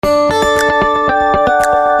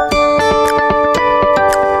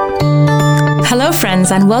Hello,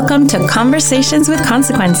 friends, and welcome to Conversations with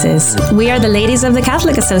Consequences. We are the ladies of the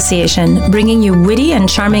Catholic Association, bringing you witty and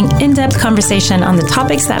charming in-depth conversation on the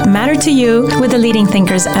topics that matter to you with the leading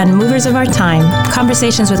thinkers and movers of our time.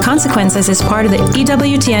 Conversations with Consequences is part of the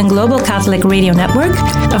EWTN Global Catholic Radio Network.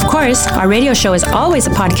 Of course, our radio show is always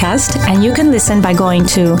a podcast, and you can listen by going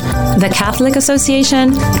to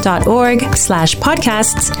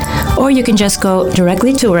thecatholicassociation.org/podcasts, or you can just go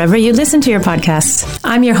directly to wherever you listen to your podcasts.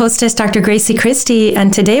 I'm your hostess, Dr. Gracie Christie,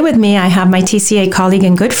 and today with me I have my TCA colleague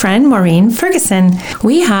and good friend, Maureen Ferguson.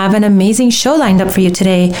 We have an amazing show lined up for you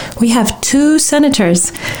today. We have two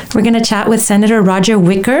senators. We're going to chat with Senator Roger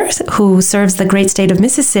Wicker, who serves the great state of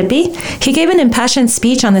Mississippi. He gave an impassioned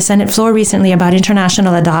speech on the Senate floor recently about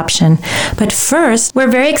international adoption. But first,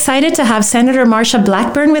 we're very excited to have Senator Marsha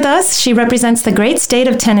Blackburn with us. She represents the great state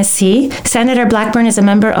of Tennessee. Senator Blackburn is a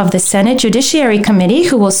member of the Senate Judiciary Committee,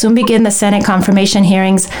 who will soon begin the Senate confirmation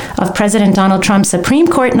hearings of President Donald Trump's Supreme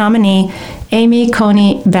Court nominee, Amy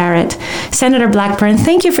Coney Barrett. Senator Blackburn,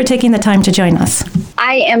 thank you for taking the time to join us.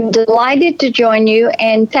 I am delighted to join you,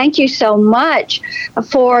 and thank you so much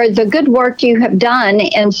for the good work you have done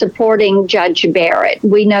in supporting Judge Barrett.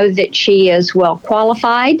 We know that she is well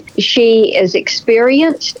qualified, she is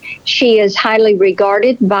experienced, she is highly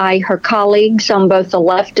regarded by her colleagues on both the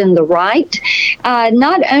left and the right,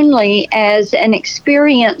 not only as an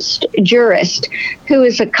experienced jurist who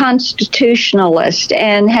is a constitutionalist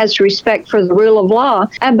and has respect for the rule of law,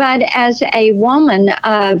 but as a woman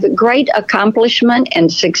of great accomplishment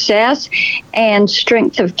and success and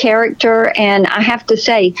strength of character, and I have to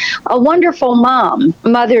say, a wonderful mom,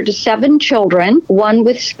 mother to 7 children, 1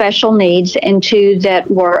 with special needs and 2 that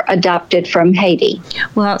were adopted from Haiti.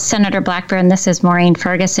 Well, Senator Blackburn, this is Maureen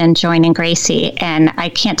Ferguson joining Gracie, and I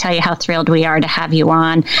can't tell you how thrilled we are to have you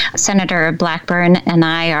on. Senator Blackburn and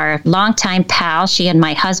I are longtime pals. She and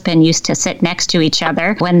my husband used to sit next to each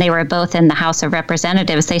other when they were both in the House of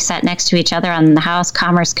Representatives. They sat next to each other on the House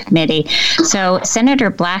Commerce Committee. So,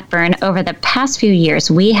 Senator Blackburn, over the past few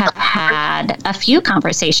years, we have had a few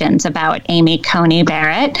conversations about Amy Coney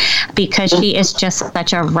Barrett because she is just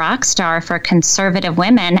such a rock star for conservative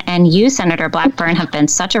women, and you, Senator Blackburn, have been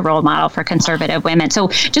such a role model for conservative women. So,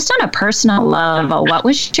 just on a personal level, what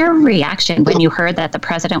was your reaction when you heard that the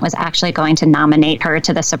president was actually going to nominate her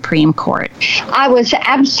to the Supreme Court? I was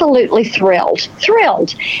absolutely thrilled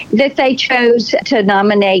that they chose to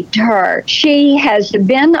nominate her. She has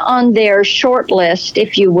been on their short list,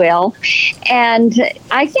 if you will, and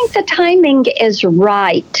I think the timing is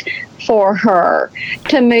right for her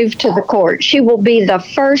to move to the court. She will be the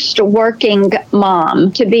first working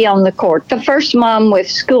mom to be on the court, the first mom with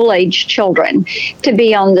school-age children to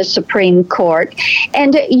be on the Supreme Court.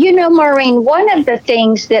 And you know, Maureen, one of the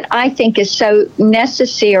things that I think is so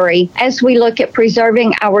necessary as we look at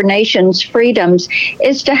preserving our nation's freedoms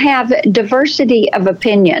is to have diversity of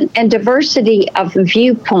opinion and diversity of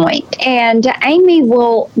viewpoint. And Amy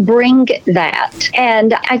will bring that.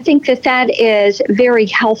 And I think that that is very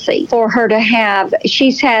healthy for her to have.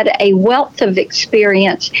 She's had a wealth of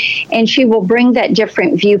experience, and she will bring that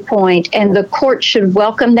different viewpoint, and the court should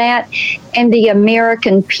welcome that, and the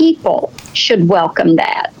American people should welcome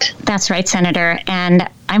that. That's right, Senator. And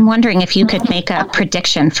I'm wondering if you could make a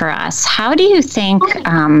prediction for us. How do you think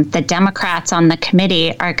the Democrats on the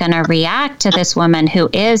committee are going to react to this woman who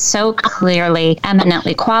is so clearly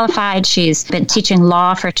eminently qualified? She's been teaching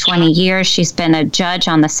law for 20 years. She's been a judge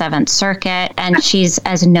on the 7th Circuit, and she's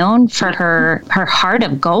as known for her heart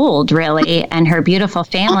of gold, really, and her beautiful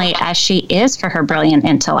family as she is for her brilliant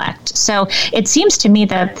intellect. So it seems to me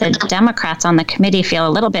that the Democrats on the committee feel a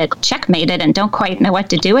little bit checkmated and don't quite know what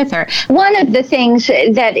to do with her. One of the things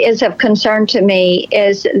that is of concern to me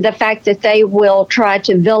is the fact that they will try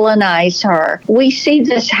to villainize her. We see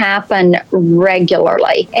this happen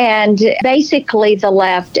regularly. And basically the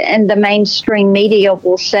left and the mainstream media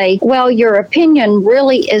will say, well, your opinion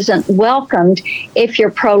really isn't welcomed if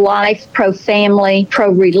you're pro-life, pro-family,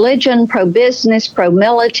 pro-religion, pro-business,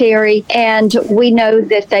 pro-military. And we know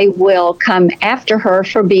that they will come after her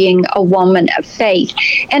for being a woman of faith.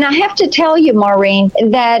 And I have to tell you, Maureen,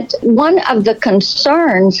 that one of the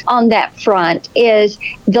concerns on that front is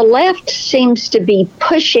the left seems to be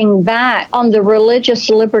pushing back on the religious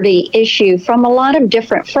liberty issue from a lot of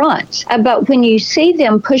different fronts. But when you see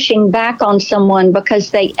them pushing back on someone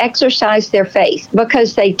because they exercise their faith,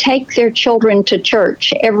 because they take their children to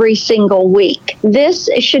church every single week, this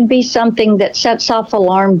should be something that sets off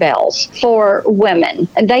alarm bells for women.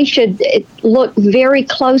 They should look very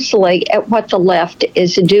closely at what the left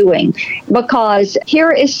is doing. because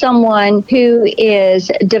here is someone who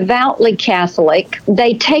is devoutly Catholic.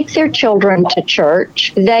 They take their children to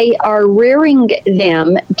church. They are rearing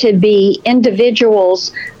them to be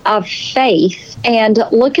individuals of faith, and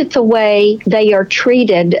look at the way they are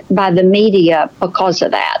treated by the media because of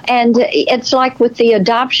that. And it's like with the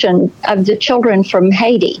adoption of the children from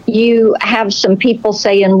Haiti. You have some people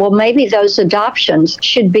saying, well, maybe those adoptions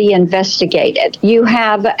should be investigated. You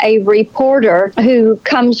have a reporter who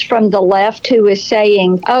comes from the left who is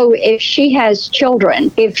saying, oh, if she has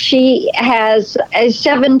children, if she has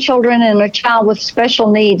 7 children and a child with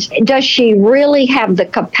special needs, does she really have the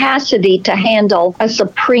capacity to handle a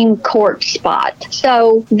Supreme Court spot?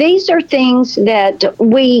 So these are things that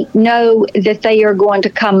we know that they are going to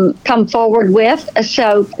come forward with.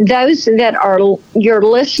 So those that are your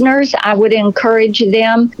listeners, I would encourage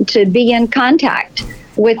them to be in contact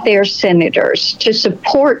with their senators to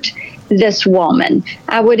support this woman.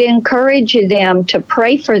 I would encourage them to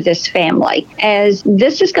pray for this family, as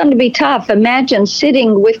this is going to be tough. Imagine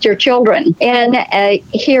sitting with your children in a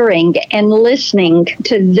hearing and listening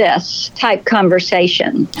to this type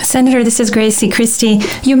conversation. Senator, this is Gracie Christie.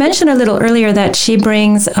 You mentioned a little earlier that she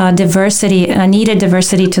brings diversity, a needed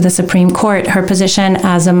diversity to the Supreme Court. Her position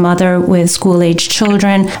as a mother with school-aged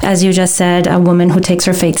children, as you just said, a woman who takes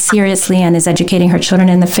her faith seriously and is educating her children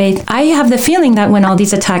in the faith. I have the feeling that when all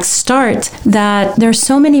these attacks start, that there are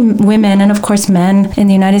so many women and of course men in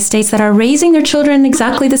the United States that are raising their children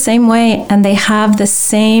exactly the same way, and they have the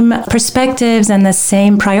same perspectives and the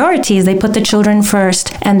same priorities. They put the children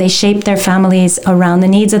first and they shape their families around the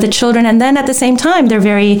needs of the children, and then at the same time they're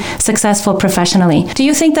very successful professionally. Do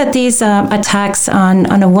you think that these attacks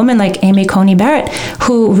on a woman like Amy Coney Barrett,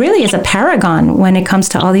 who really is a paragon when it comes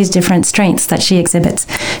to all these different strengths that she exhibits,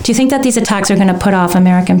 do you think that these attacks are going to put off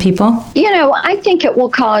American people? You know, I think it will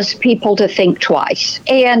cause people to think twice.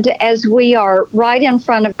 And as we are right in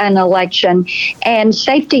front of an election, and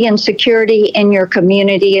safety and security in your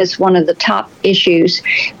community is one of the top issues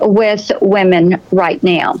with women right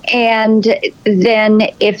now. And then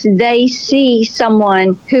if they see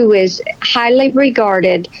someone who is highly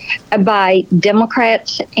regarded by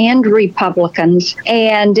Democrats and Republicans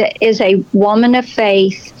and is a woman of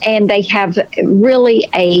faith, and they have really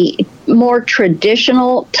a more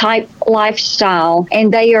traditional type lifestyle,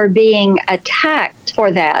 and they are being attacked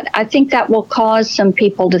for that, I think that will cause some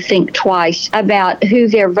people to think twice about who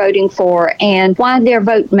they're voting for and why their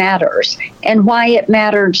vote matters, and why it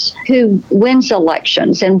matters who wins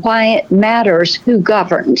elections, and why it matters who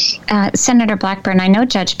governs. Senator Blackburn, I know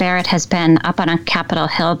Judge Barrett has been up on Capitol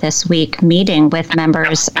Hill this week meeting with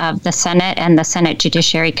members of the Senate and the Senate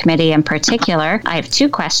Judiciary Committee in particular. I have 2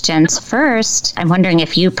 questions. First, I'm wondering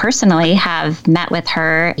if you personally have met with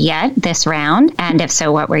her yet this round, and if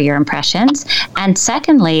so, what were your impressions? And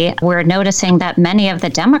secondly, we're noticing that many of the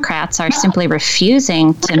Democrats are simply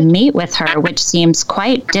refusing to meet with her, which seems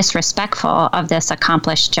quite disrespectful of this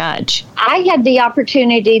accomplished judge. I had the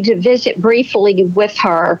opportunity to visit briefly with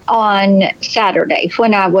her on Saturday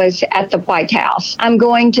when I was at the White House. I'm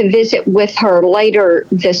going to visit with her later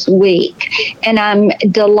this week, and I'm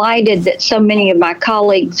delighted that so many of my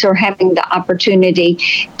colleagues are having the opportunity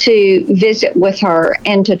to visit with her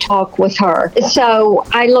and to talk with her. So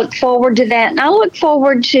I look forward to that, and I look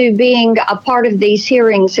forward to being a part of these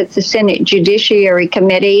hearings at the Senate Judiciary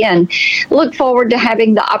Committee, and look forward to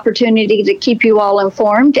having the opportunity to keep you all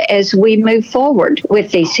informed as we move forward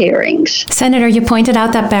with these hearings. Senator, you pointed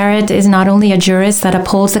out that Barrett is not only a jurist that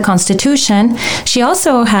upholds the Constitution, she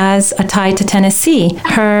also has a tie to Tennessee.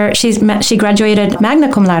 She graduated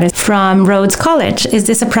magna cum laude from Rhodes College. Is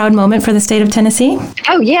this a proud moment for the state of Tennessee?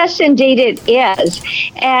 Oh, yes, indeed it is.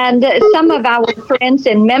 And some of our friends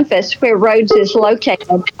in Memphis, where Rhodes is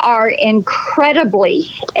located, are incredibly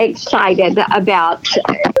excited about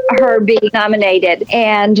her being nominated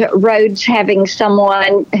and Rhodes having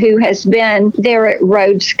someone who has been there at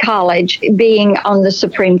Rhodes College being on the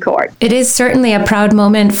Supreme Court. It is certainly a proud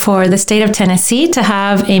moment for the state of Tennessee to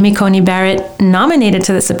have Amy Coney Barrett nominated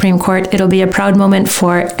to the Supreme Court. It'll be a proud moment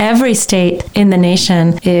for every state in the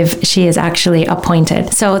nation if she is actually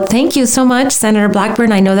appointed. So thank you so much, Senator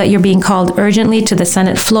Blackburn. I know that you're being called urgently to the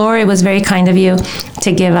Senate floor. It was very kind of you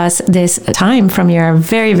to give us this time from your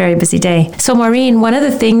very, very busy day. So Maureen, one of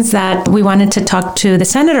the things that we wanted to talk to the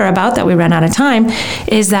senator about that we ran out of time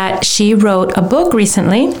is that she wrote a book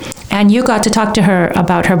recently, And you got to talk to her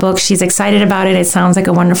about her book. She's excited about it. It sounds like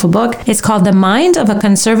a wonderful book. It's called The Mind of a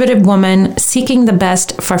Conservative Woman Seeking the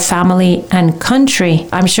Best for Family and Country.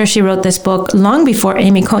 I'm sure she wrote this book long before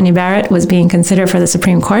Amy Coney Barrett was being considered for the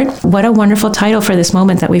Supreme Court. What a wonderful title for this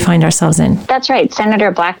moment that we find ourselves in. That's right.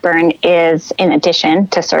 Senator Blackburn is, in addition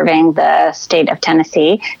to serving the state of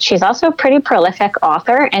Tennessee, she's also a pretty prolific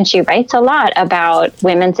author, and she writes a lot about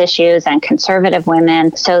women's issues and conservative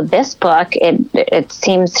women. So this book, it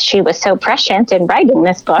seems she was so prescient in writing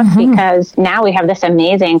this book because now we have this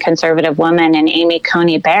amazing conservative woman in Amy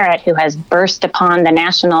Coney Barrett who has burst upon the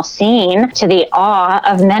national scene to the awe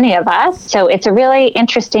of many of us. So it's a really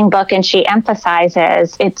interesting book, and she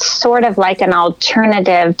emphasizes it's sort of like an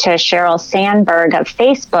alternative to Sheryl Sandberg of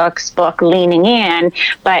Facebook's book, Leaning In,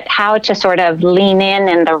 but how to sort of lean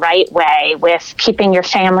in the right way with keeping your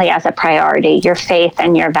family as a priority, your faith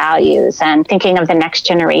and your values, and thinking of the next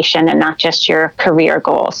generation and not just your career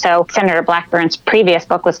goals. So Senator Blackburn's previous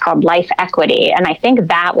book was called Life Equity, and I think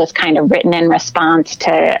that was kind of written in response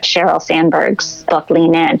to Sheryl Sandberg's book,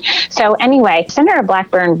 Lean In. So anyway, Senator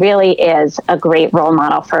Blackburn really is a great role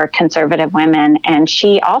model for conservative women, and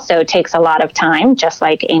she also takes a lot of time, just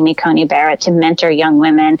like Amy Coney Barrett, to mentor young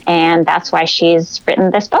women, and that's why she's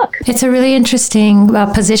written this book. It's a really interesting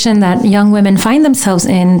position that young women find themselves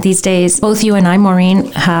in these days. Both you and I,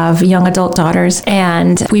 Maureen, have young adult daughters,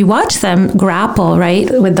 and we watch them grapple, right,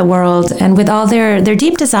 with the world and with all their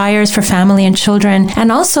deep desires for family and children,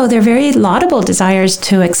 and also their very laudable desires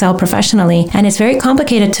to excel professionally. And it's very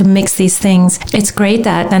complicated to mix these things. It's great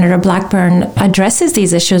that Senator Blackburn addresses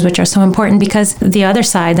these issues, which are so important, because the other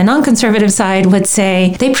side, the non-conservative side, would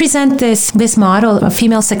say they present this model of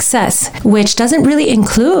female success, which doesn't really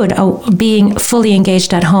include being fully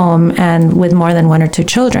engaged at home and with more than one or two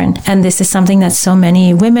children. And this is something that so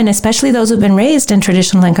many women, especially those who've been raised in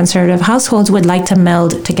traditional and conservative households, would like to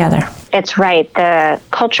meld together. It's right. The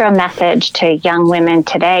cultural message to young women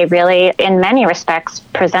today really, in many respects,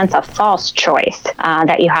 presents a false choice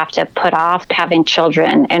that you have to put off having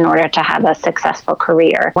children in order to have a successful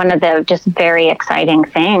career. One of the just very exciting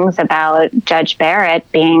things about Judge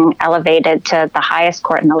Barrett being elevated to the highest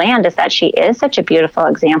court in the land is that she is such a beautiful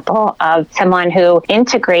example of someone who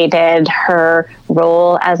integrated her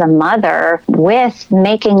role as a mother with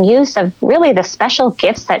making use of really the special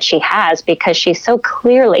gifts that she has, because she's so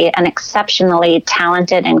clearly an exceptionally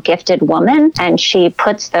talented and gifted woman, and she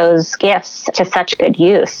puts those gifts to such good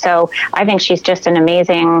use. So I think she's just an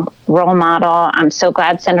amazing role model. I'm so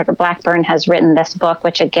glad Senator Blackburn has written this book,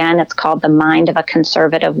 which again, it's called The Mind of a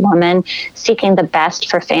Conservative Woman Seeking the Best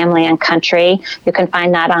for Family and Country. You can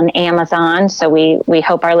find that on Amazon. So we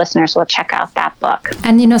hope our listeners will check out that book.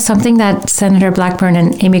 And you know, something that Senator Blackburn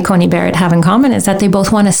and Amy Coney Barrett have in common is that they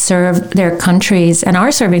both want to serve their countries and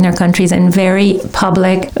are serving their countries in very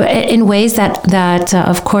public, in ways that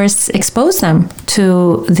of course expose them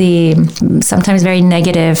to the sometimes very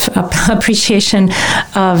negative appreciation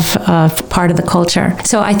of part of the culture.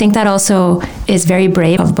 So I think that also is very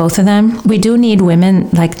brave of both of them. We do need women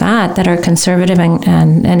like that are conservative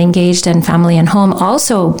and engaged in family and home,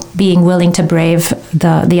 also being willing to brave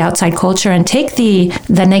the outside culture and take the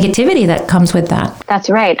negativity that comes with that. That's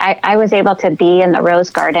right. I was able to be in the Rose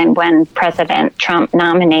Garden when President Trump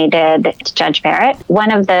nominated Judge Barrett.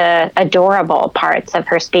 One of the adorable parts of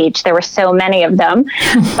her speech, there were so many of them,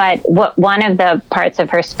 but one of the parts of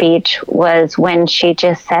her speech was when she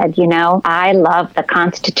just said, you know, I love the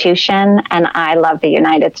Constitution and I love the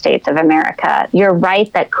United States of America. You're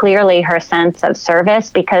right that clearly her sense of service,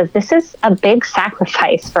 because this is a big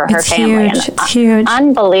sacrifice for her family. It's huge.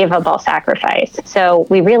 Unbelievable sacrifice. So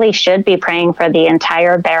we really should be praying for the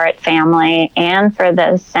entire Barrett family and for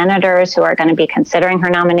the senators who are going to be considering her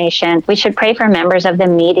nomination. We should pray for members of the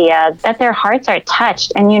media that their hearts are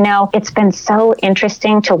touched. And, you know, it's been so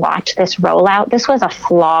interesting to watch this rollout. This was a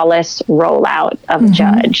flawless rollout of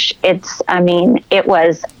Judge. It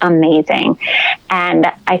was amazing. And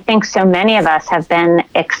I think so many of us have been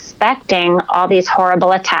expecting all these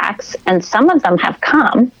horrible attacks, and some of them have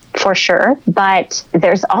come, for sure. But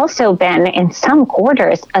there's also been, in some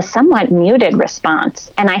quarters, a somewhat muted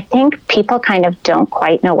response. And I think people kind of don't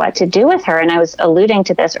quite know what to do with her. And I was alluding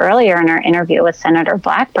to this earlier in our interview with Senator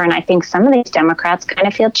Blackburn. I think some of these Democrats kind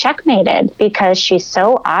of feel checkmated because she's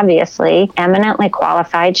so obviously eminently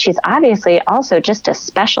qualified. She's obviously also just a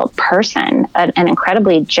special person, an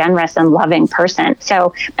incredibly generous and loving person.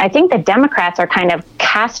 So I think the Democrats are kind of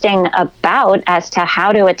casting about as to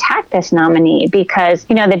how to attack this nominee, because,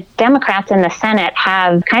 the Democrats in the Senate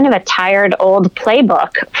have kind of a tired old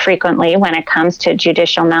playbook frequently when it comes to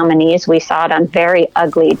judicial nominees. We saw it on very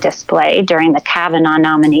ugly display during the Kavanaugh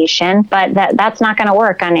nomination, but that's not going to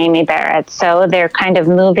work on Amy Barrett. So they're kind of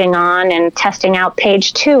moving on and testing out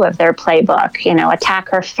page 2 of their playbook, attack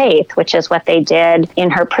her faith, which is what they did in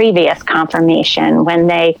her previous confirmation when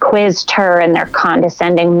they quizzed her in their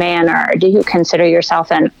condescending manner. Do you consider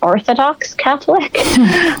yourself an Orthodox Catholic?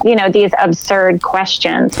 These absurd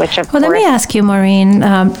questions, which of course... Well, let me ask you, Maureen,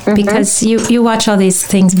 because you watch all these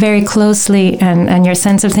things very closely and your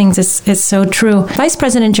sense of things is so true. Vice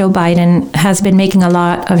President Joe Biden has been making a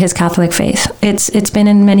lot of his Catholic faith. It's been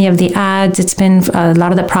in many of the ads. It's been a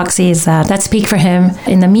lot of the proxies that speak for him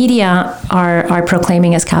in the media are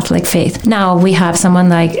proclaiming his Catholic faith. Now we have someone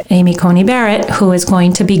like Amy Coney Barrett who is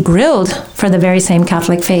going to be grilled for the very same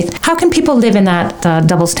Catholic faith. How can people live in that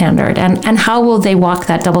double standard, and how will they walk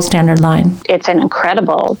that double standard line? It's an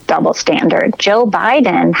incredible double standard. Joe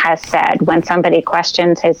Biden has said when somebody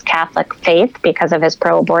questions his Catholic faith because of his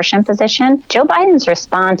pro-abortion position, Joe Biden's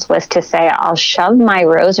response was to say, "I'll shove my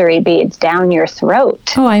rosary beads down your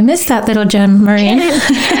throat." Oh, I missed that little gem, Maureen.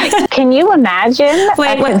 Can you imagine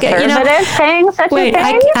a conservative saying such a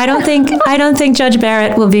thing? I don't think Judge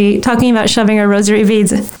Barrett will be talking about shoving her rosary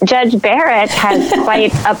beads. Judge Barrett has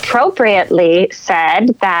quite appropriately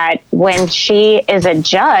said that when she is a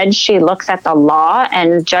judge, she looks at the law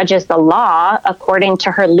and judges the law according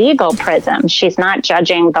to her legal prism. She's not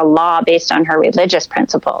judging the law based on her religious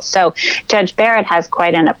principles. So Judge Barrett has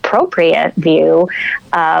quite an appropriate view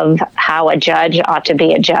of how a judge ought to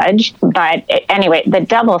be a judge. But anyway, the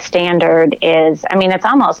double standard is, it's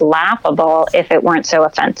almost laughable if it weren't so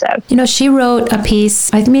offensive. She wrote a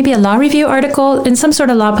piece, maybe a law review article in some sort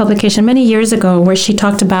of law publication many years ago, where she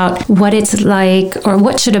talked about what it's like, or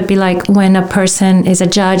what should it be like when a person is a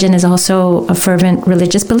judge and is also a fervent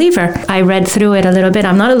religious believer. I read through it a little bit.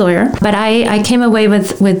 I'm not a lawyer, but I came away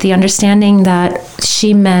with the understanding that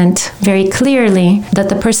she meant very clearly that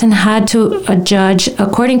the person had to judge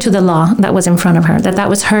according to the law that was in front of her, that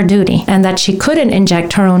was her duty, and that she couldn't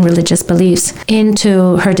inject her own religious beliefs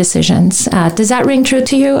into her decisions. Does that ring true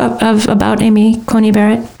to you about Amy Coney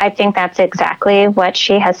Barrett? I think that's exactly what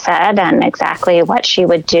she has said and exactly what she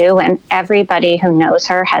would do. And everybody who knows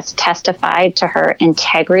her has testified to her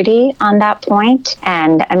integrity on that point.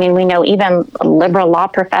 And we know even a liberal law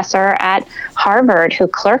professor at Harvard who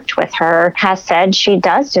clerked with her has said she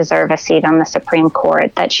does deserve a seat on the Supreme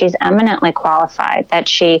Court, that she's eminently qualified, that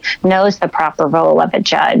she knows the proper role of a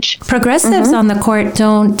judge. Progressives on the court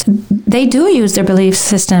they do use their belief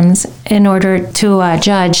systems in order to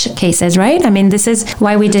judge cases, right? This is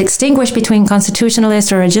why we distinguish between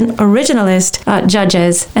constitutionalist or originalist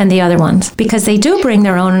judges and the other ones, because they do bring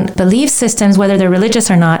their own belief systems, whether they're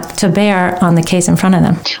religious or not, to bear on the case in front of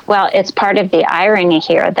them. Well, it's part of the irony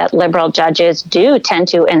here that liberal judges do tend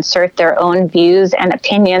to insert their own views and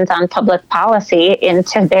opinions on public policy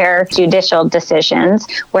into their judicial decisions,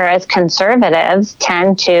 whereas conservatives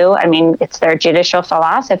tend to, it's their judicial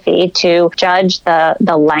philosophy to judge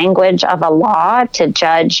the language of a law, to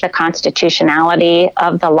judge the constitutionality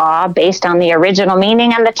of the law based on the original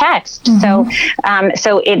meaning and the text.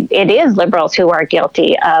 So it is liberals who are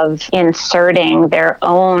guilty of inserting their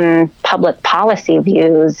own public policy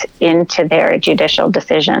views into their judicial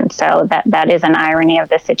decisions. So that is an irony of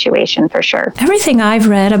the situation for sure. Everything I've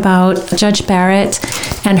read about Judge Barrett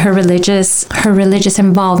and her religious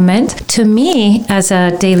involvement, to me, as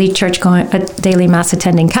a daily mass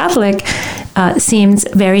attending Catholic, seems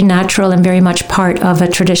very natural and very much part of a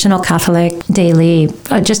traditional Catholic daily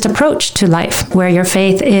just approach to life, where your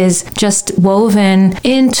faith is just woven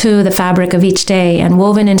into the fabric of each day and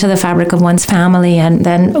woven into the fabric of one's family, and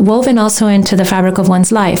then woven also into the fabric of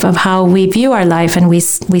one's life, of how we view our life, and we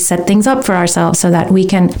set things up for ourselves so that we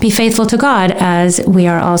can be faithful to God as we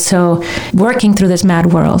are also working through this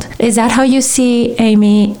mad world. Is that how you see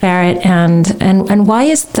Amy Barrett, and why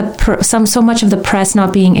is so much of the press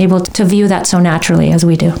not being able to view that so naturally as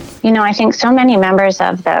we do? I think so many members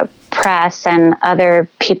of the press and other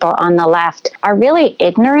people on the left are really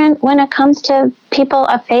ignorant when it comes to people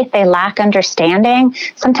of faith. They lack understanding.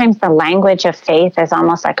 Sometimes the language of faith is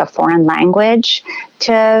almost like a foreign language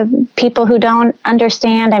to people who don't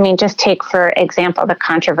understand. Just take, for example, the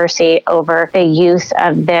controversy over the use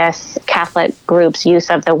of this Catholic group's use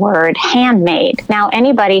of the word handmaid. Now,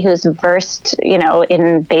 anybody who's versed,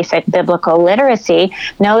 in basic biblical literacy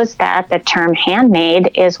knows that the term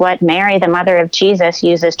handmaid is what Mary, the mother of Jesus,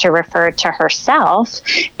 uses to referred to herself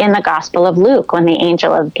in the Gospel of Luke. When the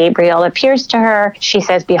angel of Gabriel appears to her, she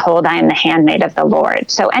says, "Behold, I am the handmaid of the Lord."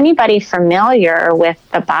 So anybody familiar with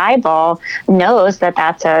the Bible knows that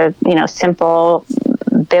that's a, simple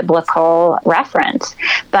biblical reference.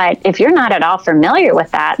 But if you're not at all familiar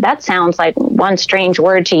with that, that sounds like one strange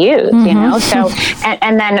word to use, So,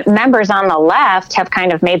 and then members on the left have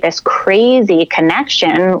kind of made this crazy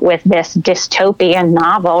connection with this dystopian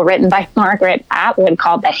novel written by Margaret Atwood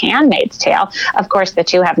called The Handmaid's Tale. Of course, the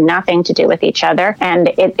two have nothing to do with each other, and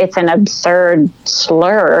it's an absurd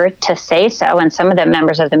slur to say so. And some of the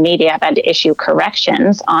members of the media have had to issue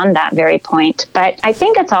corrections on that very point. But I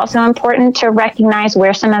think it's also important to recognize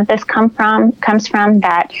where some of this comes from,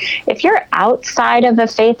 that if you're outside of a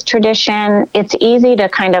faith tradition, it's easy to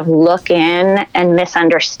kind of look in and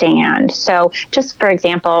misunderstand. So just for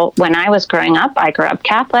example, when I was growing up, I grew up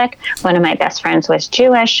Catholic. One of my best friends was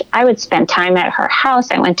Jewish. I would spend time at her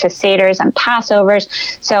house. I went to Seders and Passovers.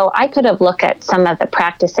 So I could have looked at some of the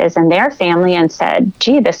practices in their family and said,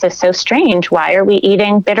 gee, this is so strange. Why are we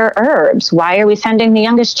eating bitter herbs? Why are we sending the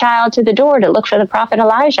youngest child to the door to look for the prophet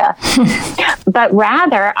Elijah? But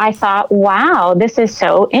rather, I thought, wow, this is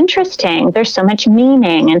so interesting. There's so much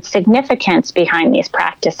meaning and significance behind these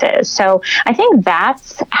practices. So I think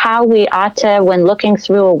that's how we ought to, when looking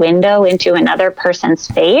through a window into another person's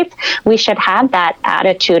faith, we should have that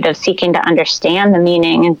attitude of seeking to understand the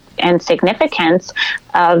meaning and significance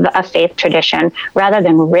of a faith tradition rather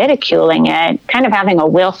than ridiculing it, kind of having a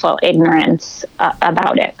willful ignorance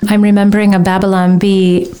about it. I'm remembering a Babylon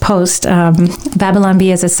Bee post. Babylon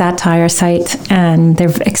Bee is a satire site, and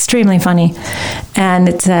they're extremely funny. And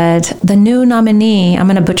it said, the new nominee, I'm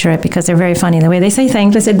going to butcher it because they're very funny the way they say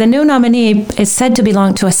things, but said the new nominee is said to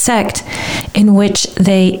belong to a sect in which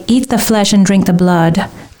they eat the flesh and drink the blood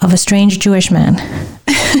of a strange Jewish man.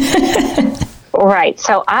 Right.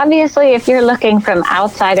 So obviously, if you're looking from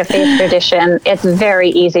outside of faith tradition, it's very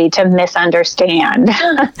easy to misunderstand.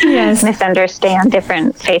 Yes. Misunderstand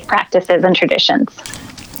different faith practices and traditions.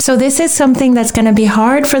 So this is something that's going to be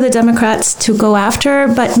hard for the Democrats to go after,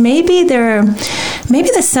 but maybe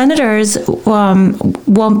the senators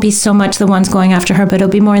won't be so much the ones going after her, but it'll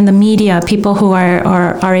be more in the media, people who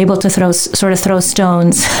are able to throw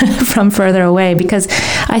stones from further away. Because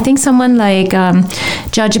I think someone like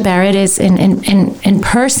Judge Barrett is in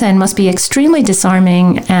person must be extremely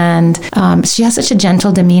disarming, and she has such a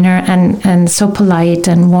gentle demeanor and so polite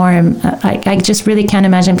and warm. I just really can't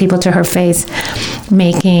imagine people to her face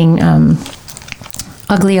making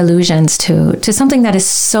ugly allusions to something that is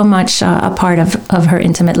so much a part of her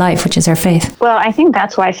intimate life, which is her faith. Well, I think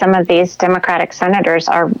that's why some of these Democratic senators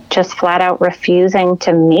are just flat out refusing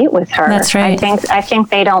to meet with her. That's right. I think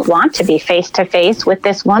they don't want to be face to face with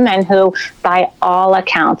this woman who, by all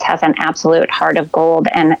accounts, has an absolute heart of gold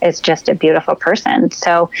and is just a beautiful person.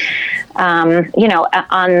 So,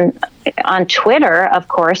 on Twitter, of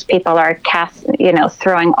course, people are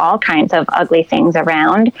throwing all kinds of ugly things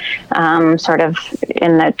around, sort of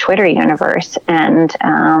in the Twitter universe. And,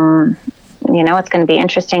 it's going to be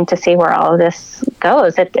interesting to see where all of this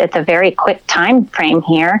goes. It's a very quick time frame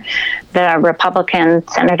here. The Republican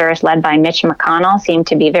senators led by Mitch McConnell seem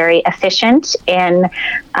to be very efficient in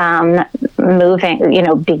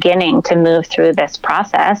beginning to move through this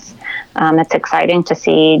process. It's exciting to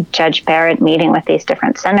see Judge Barrett meeting with these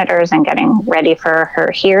different senators and getting ready for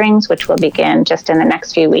her hearings, which will begin just in the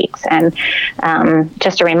next few weeks. And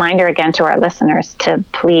just a reminder again to our listeners to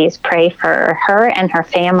please pray for her and her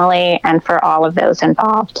family and for all of those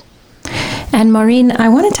involved. And Maureen, I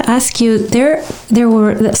wanted to ask you, there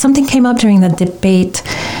were something came up during the debate,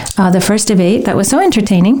 the first debate that was so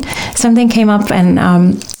entertaining. Something came up, and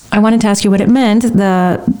I wanted to ask you what it meant.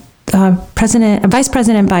 Vice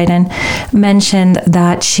President Biden mentioned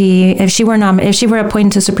that if she were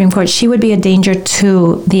appointed to Supreme Court, she would be a danger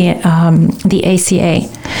to the ACA,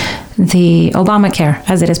 the Obamacare,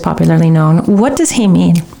 as it is popularly known. What does he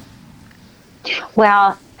mean?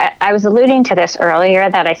 Well, I was alluding to this earlier,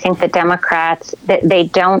 that I think the Democrats, they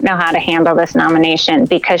don't know how to handle this nomination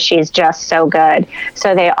because she's just so good.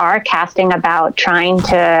 So they are casting about, trying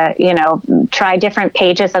to, try different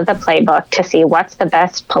pages of the playbook to see what's the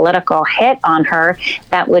best political hit on her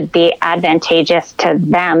that would be advantageous to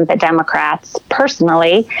them, the Democrats,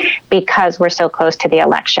 personally, because we're so close to the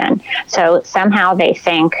election. So somehow they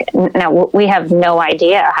think, now we have no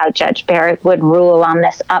idea how Judge Barrett would rule on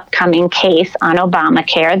this upcoming case on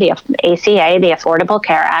Obamacare, the ACA, the Affordable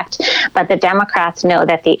Care Act, but the Democrats know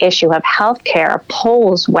that the issue of health care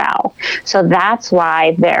polls well. So that's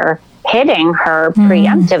why they're hitting her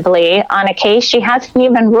preemptively on a case she hasn't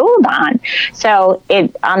even ruled on. So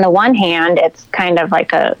on the one hand, it's kind of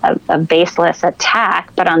like a baseless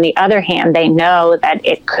attack, but on the other hand, they know that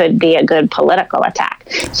it could be a good political attack.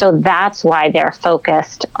 So that's why they're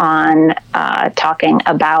focused on talking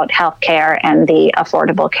about healthcare and the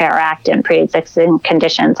Affordable Care Act and pre-existing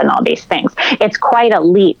conditions and all these things. It's quite a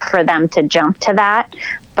leap for them to jump to that,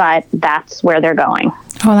 but that's where they're going.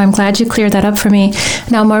 Well, I'm glad you cleared that up for me.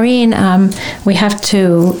 Now, Maureen, we have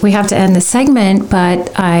to end the segment,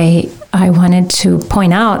 but I wanted to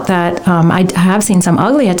point out that I have seen some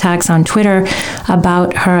ugly attacks on Twitter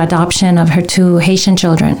about her adoption of her 2 Haitian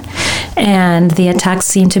children. And the attacks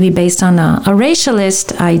seem to be based on a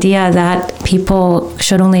racialist idea that people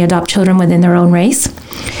should only adopt children within their own race,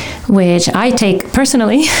 which I take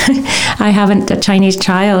personally. I have a Chinese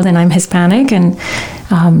child and I'm Hispanic, and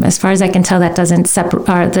as far as I can tell, that doesn't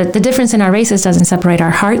separate the difference in our races doesn't separate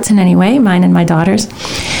our hearts in any way, mine and my daughter's.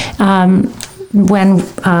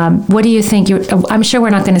 What do you think? I'm sure we're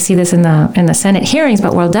not going to see this in the Senate hearings,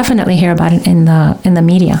 but we'll definitely hear about it in the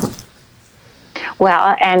media.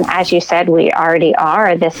 Well, and as you said, we already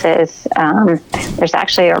are. This is, there's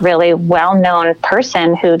actually a really well-known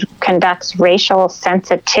person who conducts racial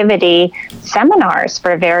sensitivity seminars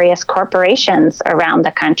for various corporations around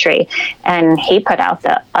the country. And he put out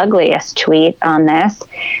the ugliest tweet on this.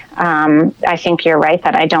 I think you're right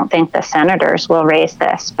that I don't think the senators will raise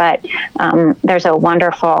this, but there's a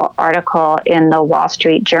wonderful article in the Wall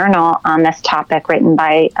Street Journal on this topic written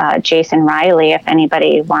by Jason Riley, if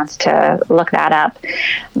anybody wants to look that up.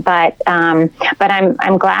 But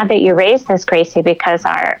I'm glad that you raised this, Gracie, because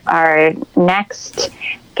our next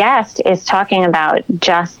guest is talking about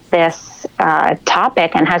just this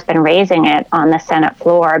topic and has been raising it on the Senate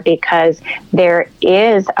floor because there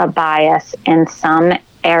is a bias in some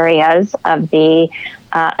areas of the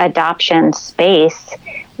adoption space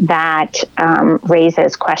that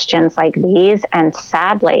raises questions like these. And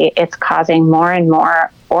sadly, it's causing more and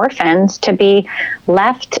more orphans to be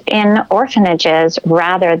left in orphanages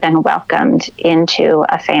rather than welcomed into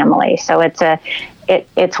a family. So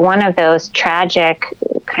it's one of those tragic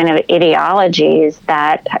kind of ideologies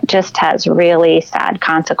that just has really sad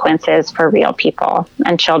consequences for real people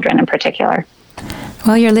and children in particular.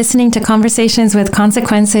 Well, you're listening to Conversations with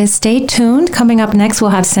Consequences. Stay tuned. Coming up next, we'll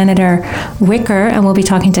have Senator Wicker, and we'll be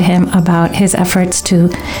talking to him about his efforts to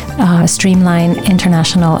streamline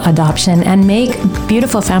international adoption and make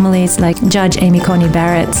beautiful families like Judge Amy Coney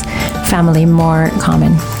Barrett's family more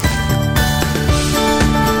common.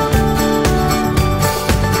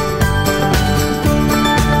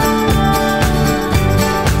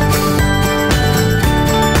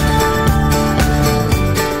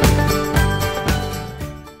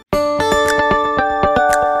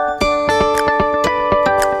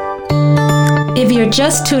 If you're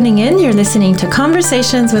just tuning in, you're listening to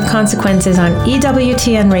Conversations with Consequences on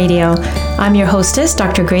EWTN Radio. I'm your hostess,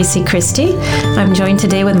 Dr. Gracie Christie. I'm joined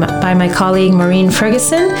today by my colleague Maureen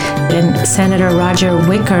Ferguson and Senator Roger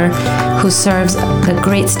Wicker, who serves the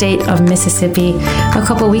great state of Mississippi. A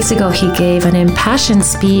couple weeks ago, he gave an impassioned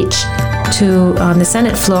speech on the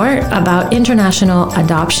Senate floor about international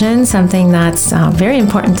adoption, something that's very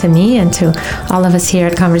important to me and to all of us here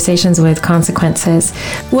at Conversations with Consequences.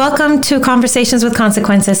 Welcome to Conversations with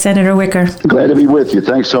Consequences, Senator Wicker. Glad to be with you.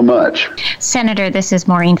 Thanks so much. Senator, this is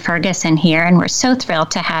Maureen Ferguson here, and we're so thrilled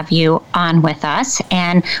to have you on with us.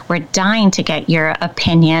 And we're dying to get your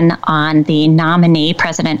opinion on the nominee,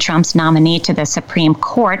 President Trump's nominee to the Supreme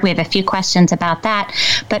Court. We have a few questions about that.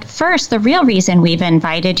 But first, the real reason we've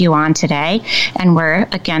invited you on today, and we're,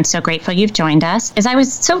 again, so grateful you've joined us, is I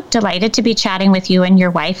was so delighted to be chatting with you and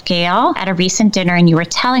your wife, Gail, at a recent dinner, and you were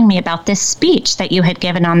telling me about this speech that you had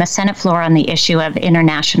given on the Senate floor on the issue of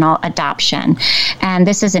international adoption. And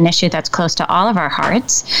this is an issue that's close to all of our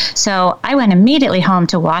hearts. So I went immediately home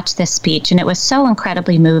to watch this speech, and it was so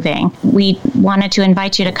incredibly moving. We wanted to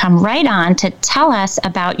invite you to come right on to tell us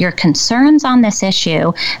about your concerns on this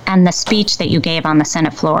issue and the speech that you gave on the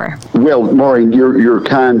Senate floor. Well, Maureen, you're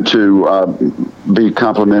kind to be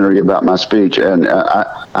complimentary about my speech, and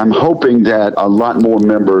I'm hoping that a lot more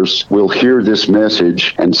members will hear this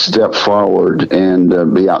message and step forward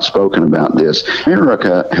and be outspoken about this.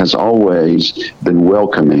 America has always been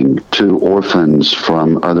welcoming to orphans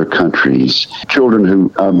from other countries, children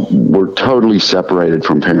who were totally separated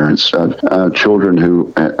from parents, children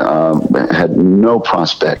who had no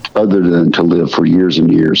prospect other than to live for years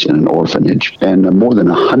and years in an orphanage. And more than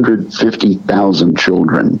 150,000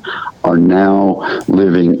 children are now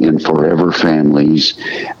living in forever families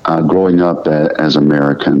growing up as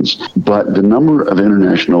Americans. But the number of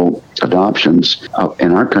international adoptions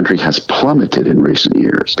in our country has plummeted in recent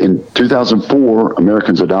years. In 2004,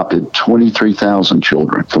 Americans adopted 23,000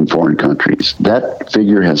 children from foreign countries. That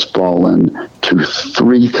figure has fallen to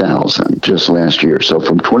 3,000 just last year. So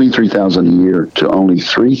from 23,000 a year to only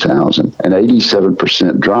 3,000, an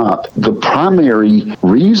 87% drop. The primary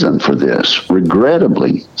reason for this,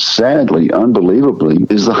 regrettably, sadly, unbelievably,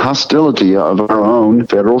 is the hostility of our own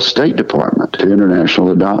federal State Department to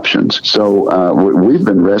international adoptions. So we've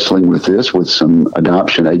been wrestling with this with some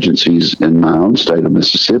adoption agencies in my own state of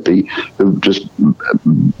Mississippi who've just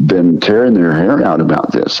been tearing their hair out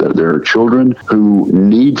about this. There are children who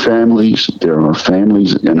need families. There are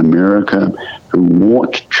families in America who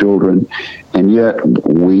want children, and yet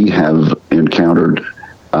we have encountered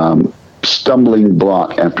stumbling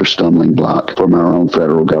block after stumbling block from our own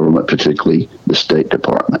federal government, particularly the State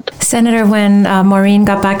Department. Senator, when Maureen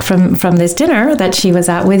got back from this dinner that she was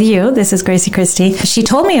at with you, this is Gracie Christie, she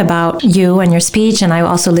told me about you and your speech, and I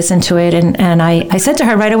also listened to it, and I said to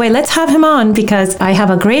her right away, let's have him on, because I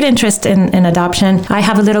have a great interest in adoption. I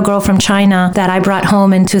have a little girl from China that I brought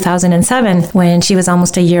home in 2007 when she was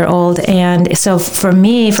almost a year old, and so for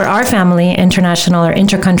me, for our family, international or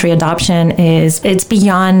intercountry adoption it's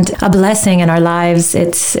beyond a blessing in our lives.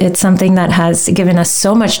 It's something that has given us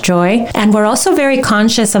so much joy, and we're also very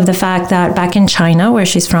conscious of the fact that back in China, where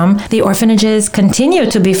she's from, the orphanages continue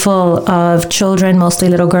to be full of children, mostly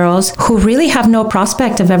little girls, who really have no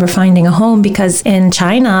prospect of ever finding a home, because in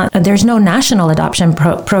China, there's no national adoption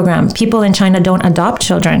program. People in China don't adopt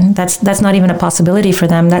children. That's not even a possibility for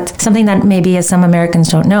them. That's something that maybe some Americans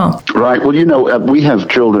don't know. Right. Well, we have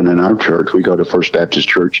children in our church. We go to First Baptist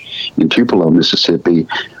Church in Tupelo, Mississippi.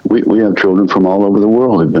 We have children from all over the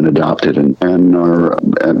world who've been adopted and are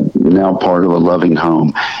now part of a loving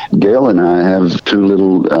home. Gail and I have two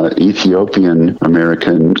little Ethiopian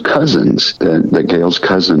American cousins that Gail's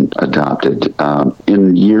cousin adopted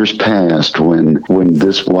in years past when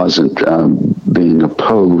this wasn't being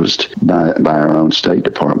opposed by our own State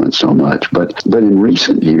Department so much. But in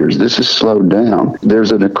recent years, this has slowed down.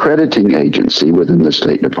 There's an accrediting agency within the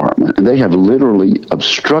State Department, and they have literally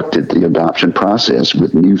obstructed the adoption process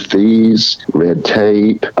with new fees, red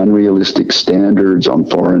tape, unrealistic standards on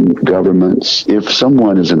foreign governments. If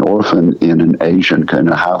someone is an orphan in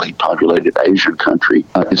a highly populated Asian country,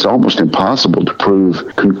 it's almost impossible to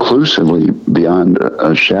prove conclusively beyond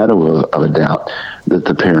a shadow of a doubt that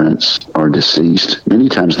the parents are deceased. Many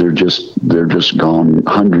times they're just gone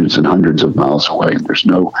hundreds and hundreds of miles away. There's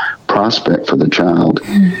no prospect for the child.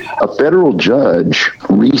 A federal judge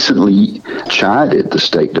recently chided the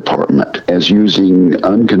State Department as using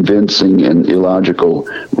unconvincing and illogical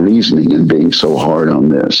reasoning and being so hard on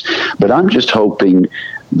this. But I'm just hoping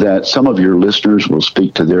that some of your listeners will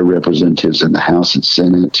speak to their representatives in the House and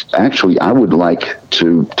Senate. Actually, I would like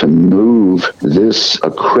to move this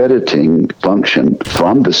accrediting function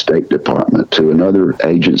from the State Department to another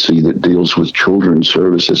agency that deals with children's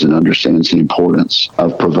services and understands the importance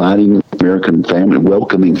of providing American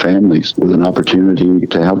welcoming families with an opportunity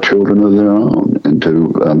to have children of their own and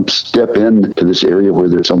to step into this area where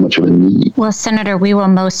there's so much of a need. Well, Senator, we will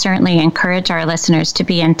most certainly encourage our listeners to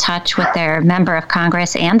be in touch with their member of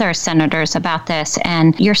Congress and their senators about this.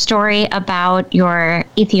 And your story about your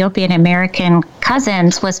Ethiopian American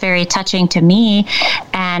cousins was very touching to me.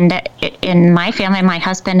 And in my family, my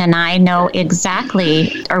husband and I know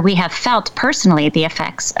exactly, or we have felt personally, the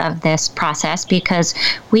effects of this process, because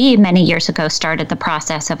we many years ago started the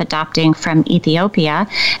process of adopting from Ethiopia.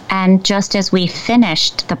 And just as we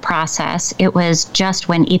finished the process, it was just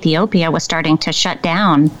when Ethiopia was starting to shut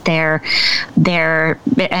down their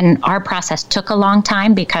and our process took a long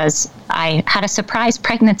time because I had a surprise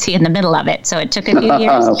pregnancy in the middle of it. So it took a few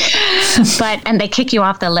years, and they kick you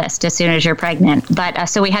off the list as soon as you're pregnant. But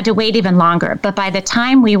so we had to wait even longer. But by the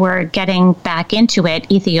time we were getting back into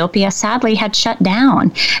it, Ethiopia sadly had shut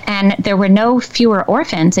down. And there were no fewer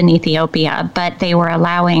orphans in Ethiopia, but they were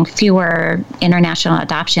allowing fewer international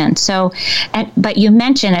adoptions. So, but you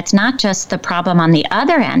mentioned it's not just the problem on the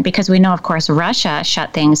other end, because we know, of course, Russia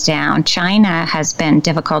shut things down. China has been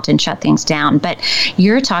difficult and shut things down. But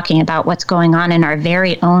you're talking about what's going on in our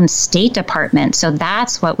very own State Department. So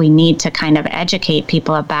that's what we need to kind of educate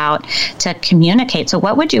people about, to communicate. So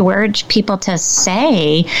what would you urge people to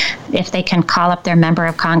say if they can call up their member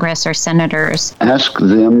of Congress or senators? Ask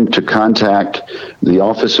them to contact the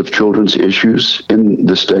Office of Children's Issues in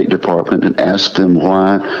the State Department and ask them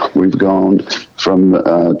why we've gone from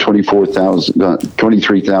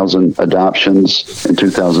 23,000 adoptions in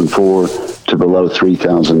 2004 to below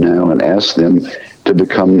 3,000 now, and ask them to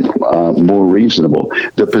become more reasonable.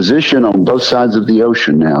 The position on both sides of the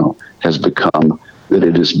ocean now has become that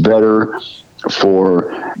it is better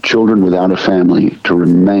for children without a family to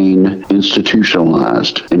remain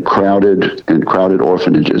institutionalized in crowded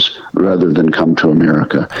orphanages rather than come to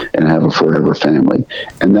America and have a forever family.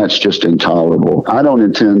 And that's just intolerable. I don't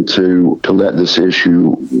intend to let this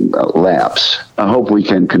issue lapse. I hope we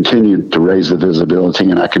can continue to raise the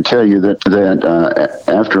visibility. And I can tell you that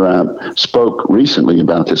after I spoke recently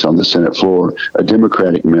about this on the Senate floor, a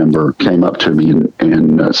Democratic member came up to me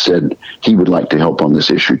and said he would like to help on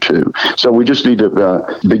this issue too. So we just need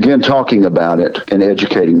to begin talking about it and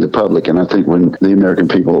educating the public. And I think when the American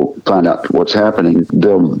people find out what's happening,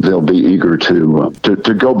 they'll be eager to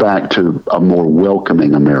go back to a more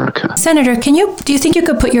welcoming America. Senator, do you think you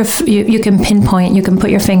could put you can put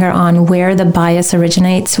your finger on where the bias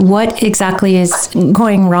originates? What exactly is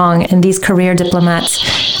going wrong in these career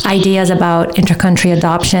diplomats' ideas about intercountry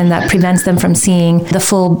adoption that prevents them from seeing the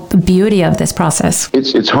full beauty of this process?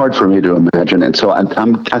 It's hard for me to imagine, and so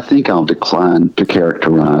I think I'll decline to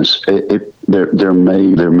characterize it. There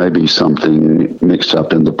may be something mixed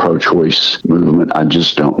up in the pro-choice movement. I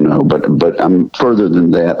just don't know. But I'm further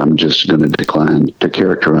than that. I'm just going to decline to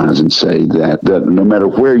characterize and say that no matter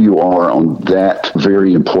where you are on that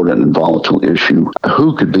very important and volatile issue,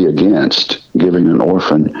 who could be against giving an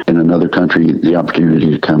orphan in another country the opportunity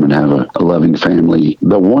to come and have a loving family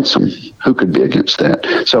that wants them? Who could be against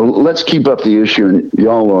that? So let's keep up the issue. And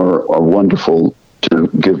y'all are wonderful to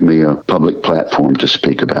give me a public platform to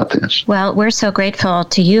speak about this. Well, we're so grateful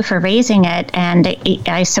to you for raising it. And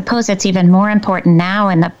I suppose it's even more important now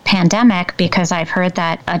in the pandemic because I've heard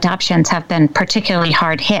that adoptions have been particularly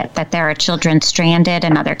hard hit, that there are children stranded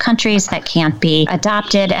in other countries that can't be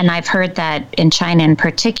adopted. And I've heard that in China in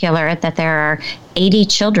particular, that there are 80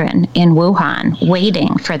 children in Wuhan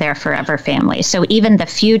waiting for their forever family. So even the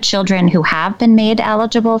few children who have been made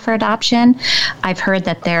eligible for adoption, I've heard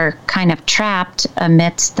that they're kind of trapped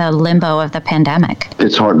amidst the limbo of the pandemic.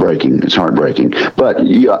 It's heartbreaking. But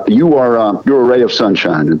you're a ray of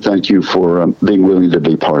sunshine, and thank you for being willing to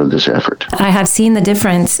be part of this effort. I have seen the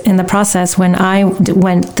difference in the process when I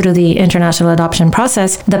went through the international adoption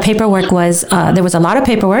process. The paperwork was, there was a lot of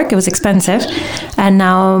paperwork. It was expensive. And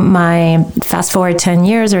now fast forward 10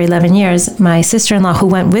 years or 11 years, my sister-in-law, who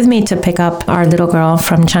went with me to pick up our little girl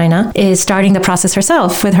from China, is starting the process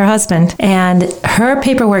herself with her husband. And her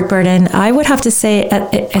paperwork burden, I would have to say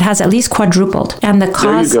it has at least quadrupled. And the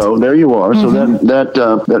cost... There you go. There you are. Mm-hmm.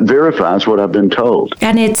 So that verifies what I've been told.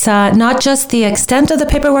 And it's not just the extent of the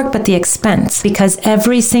paperwork, but the expense, because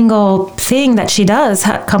every single thing that she does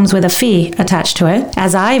comes with a fee attached to it,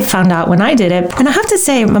 as I found out when I did it. And I have to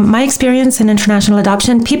say, my experience in international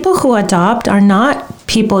adoption, people who adopt are not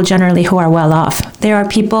people generally who are well off. There are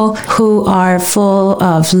people who are full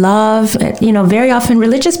of love, very often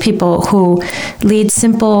religious people who lead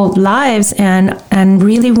simple lives and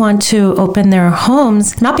really want to open their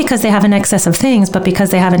homes, not because they have an excess of things, but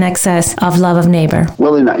because they have an excess of love of neighbor.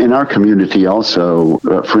 Well, in our community also,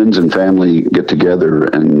 friends and family get together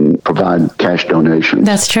and provide cash donations.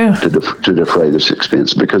 That's true. To defray this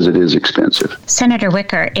expense, because it is expensive. Senator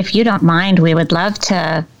Wicker, if you don't mind, we would love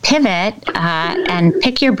to pivot and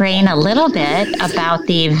pick your brain a little bit about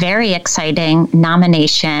the very exciting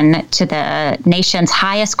nomination to the nation's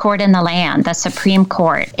highest court in the land, the Supreme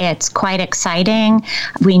Court. It's quite exciting.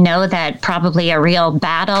 We know that probably a real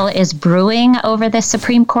battle is brewing over the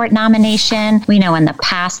Supreme Court nomination. We know in the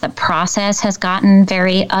past the process has gotten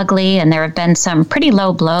very ugly, and there have been some pretty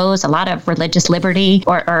low blows, a lot of religious liberty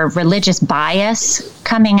or religious bias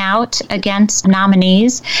coming out against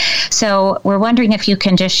nominees. So we're wondering if you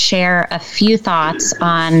can just share a few thoughts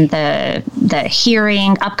on the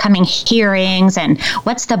upcoming hearings, and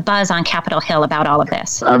what's the buzz on Capitol Hill about all of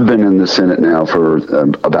this? I've been in the Senate now for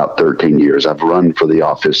about 13 years. I've run for the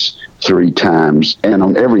office 3 times, and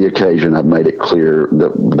on every occasion I've made it clear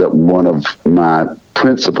that one of my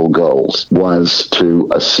principal goals was to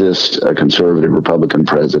assist a conservative Republican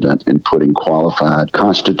president in putting qualified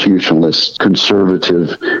constitutionalist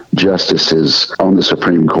conservative justices on the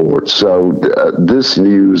Supreme Court. So this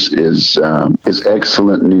news is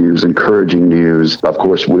excellent news, encouraging news. Of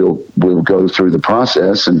course, we'll go through the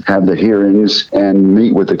process and have the hearings and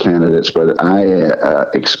meet with the candidates, but I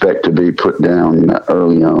expect to be put down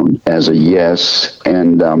early on as a yes,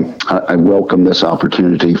 and I welcome this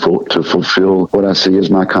opportunity to fulfill what I see as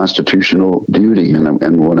my constitutional duty,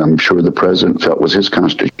 and what I'm sure the president felt was his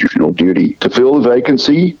constitutional duty, to fill the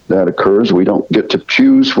vacancy that occurs. We don't get to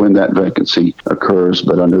choose when that vacancy occurs,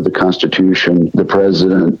 but under the Constitution, the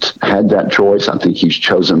president had that choice. I think he's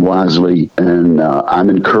chosen wisely, and I'm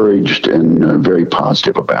encouraged and very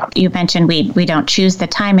positive about it. You mentioned we don't choose the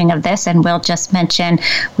timing of this, and we'll just mention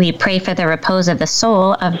we pray for the repose of the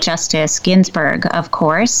soul of Justice Ginsburg, of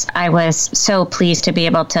course. I was so pleased to be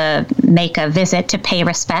able to make a visit to pay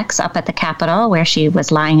respects up at the Capitol where she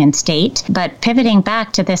was lying in state. But pivoting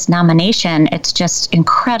back to this nomination, it's just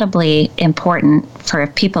incredibly important for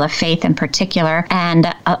people of faith in particular.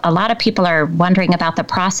 And a lot of people are wondering about the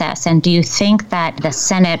process. And do you think that the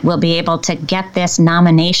Senate will be able to get this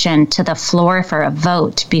nomination to the floor for a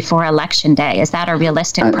vote before Election Day? Is that a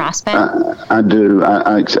realistic prospect? I do.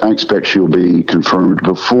 I expect she'll be confirmed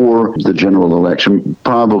before the general election,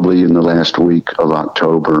 probably in the last week of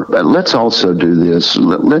October. But let's also do this.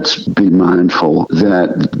 Let's be mindful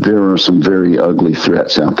that there are some very ugly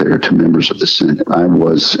threats out there to members of the Senate. I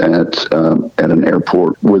was at an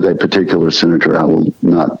airport with a particular senator. I will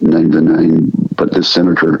not name the name, but this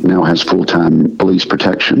senator now has full-time police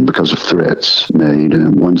protection because of threats made.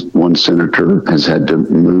 And one senator has had to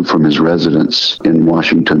move from his residence in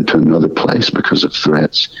Washington to another place because of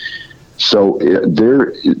threats. So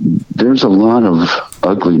there's a lot of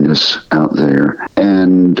ugliness out there,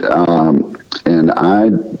 and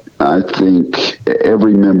I think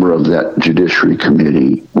every member of that Judiciary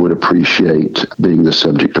Committee would appreciate being the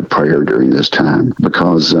subject of prayer during this time,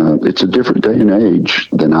 because it's a different day and age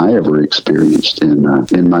than I ever experienced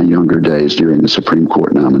in my younger days during the Supreme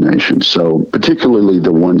Court nomination. So particularly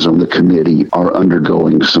the ones on the committee are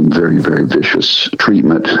undergoing some very, very vicious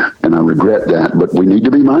treatment, and I regret that, but we need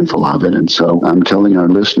to be mindful of it. And so I'm telling our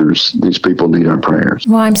listeners, these people need our prayers.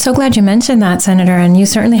 Well, I'm so glad you mentioned that, Senator, and you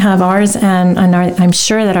certainly have ours, and I'm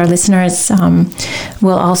sure that our listeners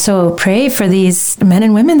will also pray for these men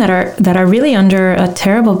and women that are really under a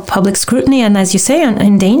terrible public scrutiny, and as you say,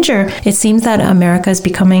 in danger. It seems that America is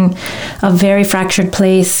becoming a very fractured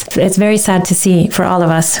place. It's very sad to see for all of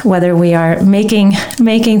us, whether we are making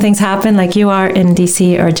things happen like you are in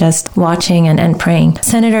DC or just watching and praying.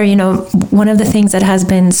 Senator, one of the things that has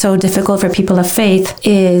been so difficult for people of faith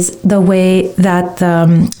is the way that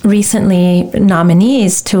recently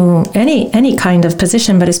nominees to any kind of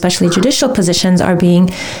position, but especially judicial positions, are being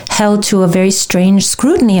held to a very strange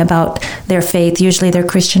scrutiny about their faith, usually their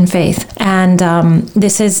Christian faith. And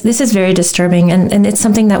this is very disturbing, and it's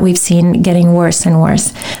something that we've seen getting worse and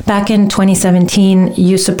worse. Back in 2017,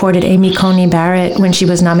 you supported Amy Coney Barrett when she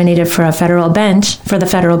was nominated for the federal bench,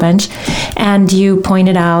 and you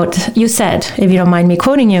said, if you don't mind me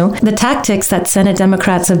quoting you, the tactics that Senate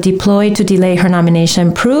Democrats have deployed to delay her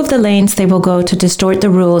nomination prove the lengths they will go to distort the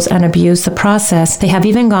rules and abuse the process. They have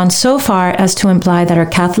even gone so far as to imply that her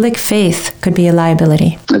Catholic faith could be a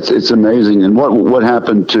liability. It's amazing. And what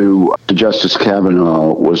happened to Justice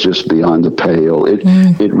Kavanaugh was just beyond the pale.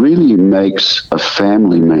 It really makes a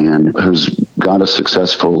family man who's got a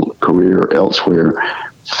successful career elsewhere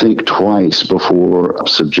think twice before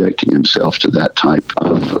subjecting himself to that type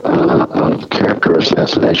of character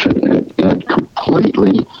assassination and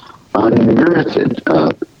completely unmerited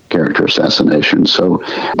character assassination.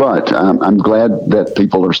 But I'm glad that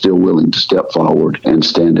people are still willing to step forward and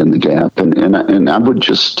stand in the gap. And I would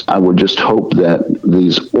just hope that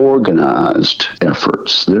these organized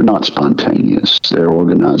efforts, they're not spontaneous. They're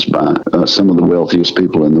organized by some of the wealthiest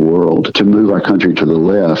people in the world to move our country to the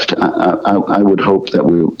left. I would hope that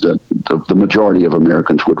the majority of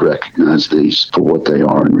Americans would recognize these for what they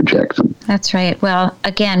are and reject them. That's right. Well,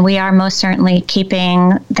 again, we are most certainly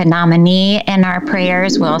keeping the nominee in our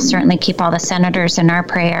prayers. We'll certainly keep all the senators in our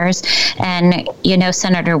prayers. And,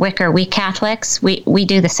 Senator Wicker, we Catholics, we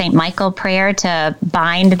do the St. Michael prayer to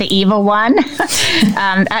bind the evil one.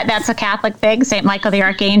 That's a Catholic thing. St. Michael the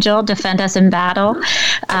Archangel, defend us in battle.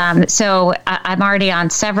 So I'm already on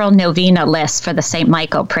several novena lists for the St.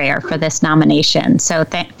 Michael prayer for this nomination. So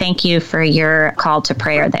thank you for your call to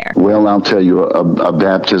prayer there. Well, I'll tell you, a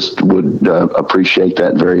Baptist would appreciate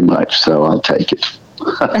that very much, so I'll take it.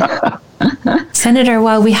 Senator,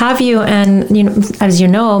 while we have you, and as you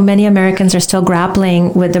know, many Americans are still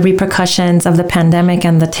grappling with the repercussions of the pandemic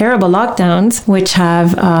and the terrible lockdowns, which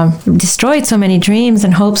have destroyed so many dreams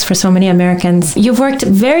and hopes for so many Americans. You've worked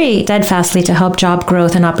very steadfastly to help job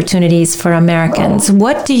growth and opportunities for Americans.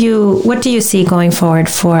 What do you see going forward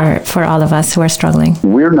for all of us who are struggling?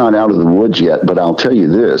 We're not out of the woods yet, but I'll tell you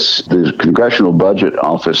this: the Congressional Budget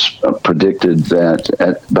Office predicted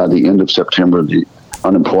that by the end of September, the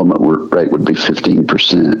unemployment rate would be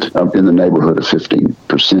 15%, in the neighborhood of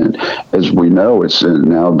 15%. As we know, it's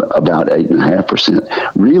now about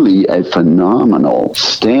 8.5%. Really a phenomenal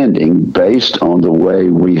standing based on the way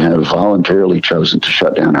we have voluntarily chosen to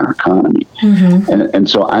shut down our economy. Mm-hmm. And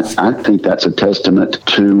so I think that's a testament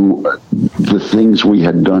to the things we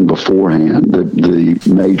had done beforehand, the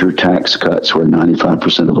major tax cuts where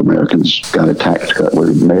 95% of Americans got a tax cut, where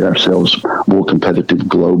we made ourselves more competitive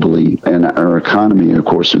globally. And our economy, of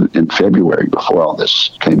course, in February, before all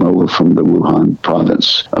this came over from the Wuhan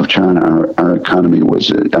province of China, our economy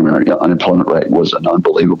our unemployment rate was an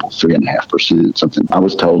unbelievable 3.5%, something I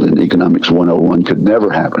was told in Economics 101 could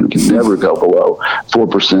never happen, could never go below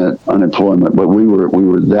 4% unemployment, but we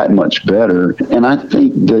were that much better. And I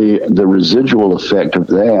think the residual effect of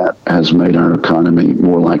that has made our economy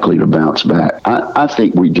more likely to bounce back. I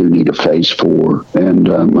think we do need a phase 4, and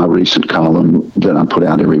my recent column that I put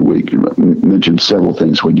out every week mentioned several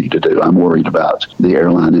things we need to do. I'm worried about the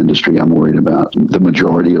airline industry. I'm worried about the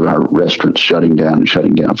majority of our restaurants shutting down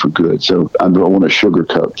for good. So I don't want to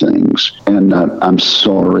sugarcoat things. And I'm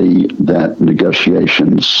sorry that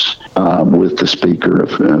negotiations with the speaker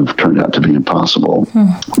have turned out to be impossible.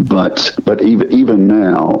 But even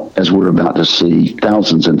now, as we're about to see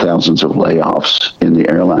thousands and thousands of layoffs in the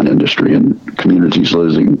airline industry and communities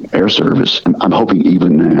losing air service, I'm hoping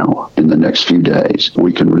even now, in the next few days,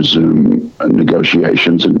 we can resume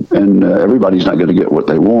negotiations. And everybody's not going to get what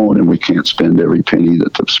they want, and we can't spend every penny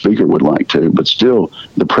that the speaker would like to. But still,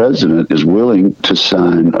 the president is willing to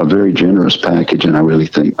sign a very generous package, and I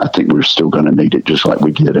think we're still going to need it, just like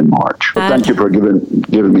we did in March. But thank you for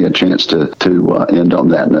giving me a chance to end on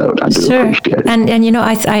that note. I do appreciate it. And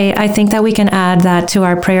I think that we can add that to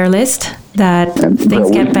our prayer list, that things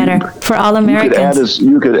get better for all Americans.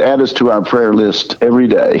 You could add us to our prayer list every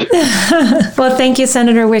day. Well, thank you,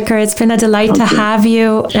 Senator Wicker. It's been a delight to have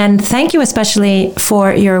you. And thank you especially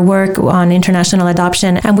for your work on international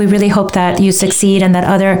adoption. And we really hope that you succeed and that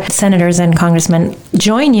other senators and congressmen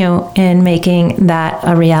join you in making that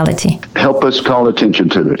a reality. Help us call attention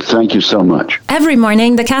to it. Thank you so much. Every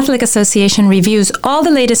morning, the Catholic Association reviews all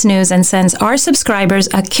the latest news and sends our subscribers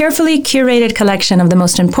a carefully curated collection of the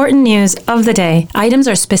most important news of the day. Items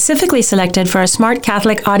are specifically selected for a smart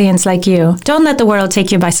Catholic audience like you. Don't let the world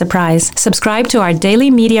take you by surprise. Subscribe to our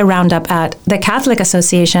daily media roundup at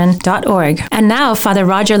thecatholicassociation.org. And now, Father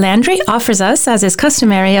Roger Landry offers us, as is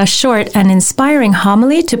customary, a short and inspiring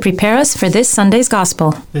homily to prepare us for this Sunday's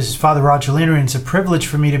Gospel. This is Father Roger Landry, and it's a privilege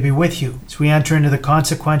for me to be with you as we enter into the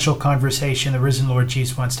consequential conversation the risen Lord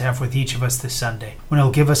Jesus wants to have with each of us this Sunday, when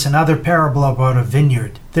he'll give us another parable about a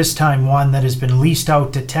vineyard, this time one that has been leased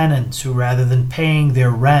out to tenants who, rather than paying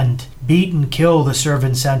their rent, beat and kill the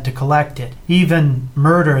servant sent to collect it, even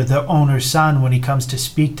murder the owner's son when he comes to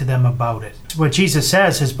speak to them about it. What Jesus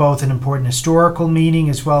says has both an important historical meaning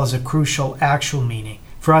as well as a crucial actual meaning.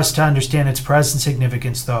 For us to understand its present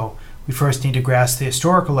significance, though, we first need to grasp the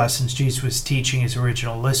historical lessons Jesus was teaching his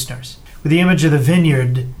original listeners. With the image of the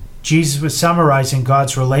vineyard, Jesus was summarizing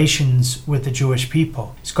God's relations with the Jewish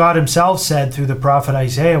people. As God himself said through the prophet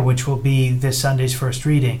Isaiah, which will be this Sunday's first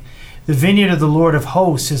reading, "The vineyard of the Lord of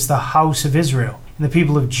hosts is the house of Israel, and the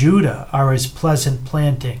people of Judah are his pleasant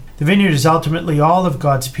planting." The vineyard is ultimately all of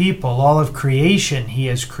God's people, all of creation he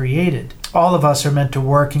has created. All of us are meant to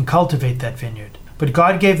work and cultivate that vineyard. But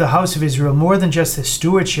God gave the house of Israel more than just the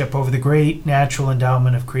stewardship over the great natural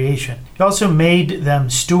endowment of creation. He also made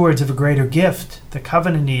them stewards of a greater gift, the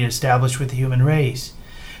covenant he established with the human race.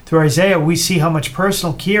 Through Isaiah, we see how much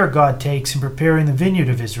personal care God takes in preparing the vineyard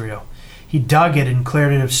of Israel. He dug it and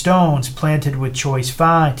cleared it of stones, planted with choice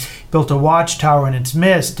vines, built a watchtower in its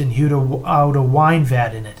midst, and hewed out a wine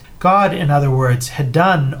vat in it. God, in other words, had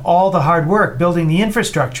done all the hard work building the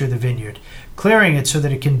infrastructure of the vineyard, clearing it so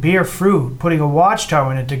that it can bear fruit, putting a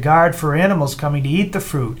watchtower in it to guard for animals coming to eat the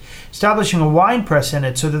fruit, establishing a wine press in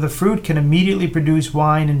it so that the fruit can immediately produce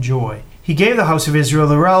wine and joy. He gave the house of Israel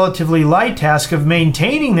the relatively light task of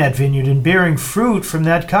maintaining that vineyard and bearing fruit from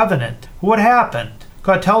that covenant. What happened?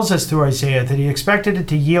 God tells us through Isaiah that he expected it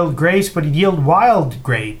to yield grapes, but it yielded wild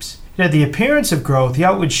grapes. It had the appearance of growth, the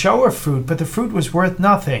outward show of fruit, but the fruit was worth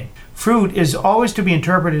nothing. Fruit is always to be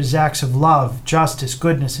interpreted as acts of love, justice,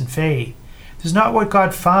 goodness, and faith. This is not what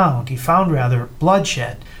God found. He found, rather,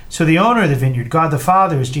 bloodshed. So the owner of the vineyard, God the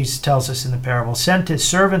Father, as Jesus tells us in the parable, sent his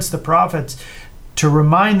servants, the prophets, to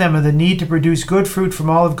remind them of the need to produce good fruit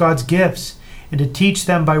from all of God's gifts, and to teach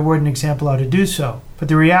them by word and example how to do so. But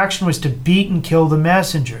the reaction was to beat and kill the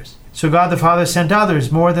messengers. So God the Father sent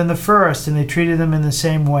others more than the first, and they treated them in the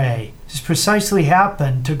same way. This precisely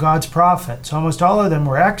happened to God's prophets. Almost all of them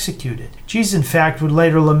were executed. Jesus, in fact, would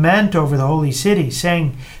later lament over the holy city,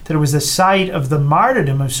 saying that it was the site of the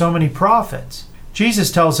martyrdom of so many prophets.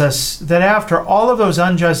 Jesus tells us that after all of those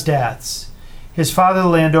unjust deaths, his father, the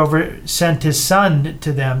landowner, sent his son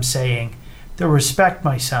to them, saying, "They'll respect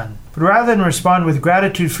my son." But rather than respond with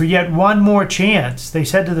gratitude for yet one more chance, they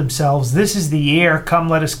said to themselves, "This is the heir. Come,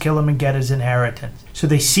 let us kill him and get his inheritance." So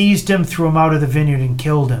they seized him, threw him out of the vineyard, and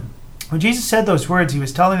killed him. When Jesus said those words, he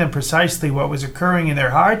was telling them precisely what was occurring in their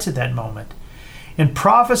hearts at that moment, and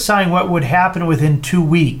prophesying what would happen within 2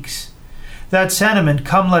 weeks. That sentiment,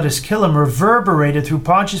 "Come, let us kill him," reverberated through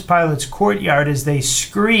Pontius Pilate's courtyard as they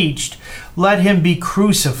screeched, "Let him be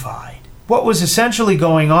crucified." What was essentially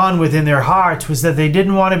going on within their hearts was that they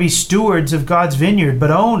didn't want to be stewards of God's vineyard,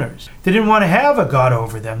 but owners. They didn't want to have a God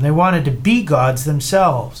over them. They wanted to be gods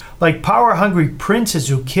themselves. Like power-hungry princes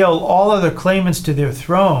who kill all other claimants to their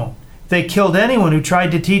throne, they killed anyone who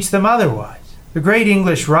tried to teach them otherwise. The great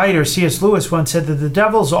English writer C.S. Lewis once said that the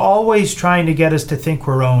devil's always trying to get us to think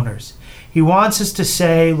we're owners. He wants us to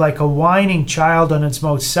say, like a whining child on its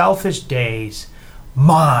most selfish days,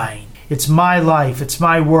 "Mine. It's my life. It's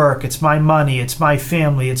my work. It's my money. It's my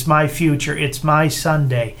family. It's my future. It's my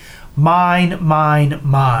Sunday. Mine, mine,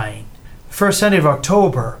 mine." The first Sunday of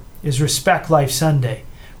October is Respect Life Sunday.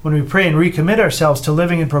 When we pray and recommit ourselves to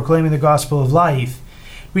living and proclaiming the gospel of life,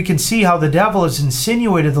 we can see how the devil has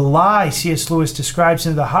insinuated the lie C.S. Lewis describes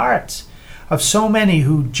into the hearts of so many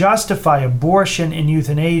who justify abortion and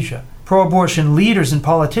euthanasia. Pro-abortion leaders and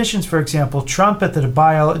politicians, for example, trumpet the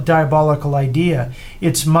diabolical idea,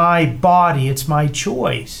 "It's my body, it's my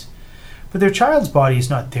choice." But their child's body is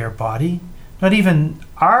not their body. Not even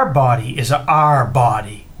our body is our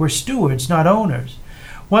body. We're stewards, not owners.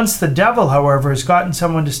 Once the devil, however, has gotten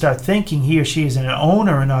someone to start thinking he or she is an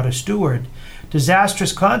owner and not a steward,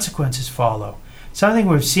 disastrous consequences follow. Something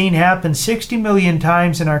we've seen happen 60 million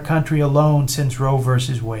times in our country alone since Roe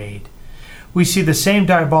versus Wade. We see the same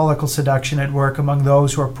diabolical seduction at work among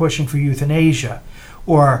those who are pushing for euthanasia,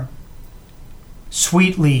 or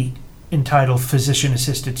sweetly entitled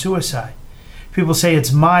physician-assisted suicide. People say,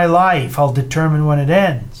 "It's my life, I'll determine when it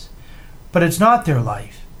ends." But it's not their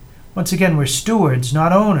life. Once again, we're stewards,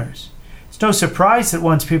 not owners. It's no surprise that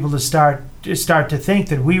once people start to think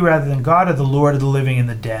that we, rather than God, are the Lord of the living and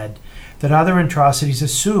the dead, that other atrocities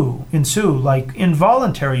ensue, like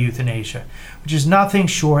involuntary euthanasia, which is nothing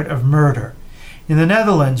short of murder. In the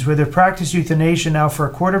Netherlands, where they've practiced euthanasia now for a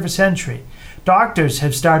quarter of a century, doctors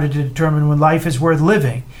have started to determine when life is worth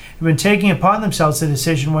living, have been taking upon themselves the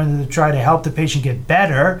decision whether to try to help the patient get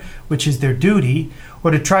better, which is their duty,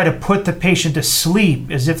 or to try to put the patient to sleep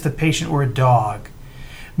as if the patient were a dog.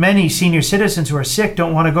 Many senior citizens who are sick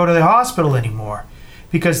don't want to go to the hospital anymore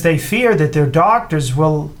because they fear that their doctors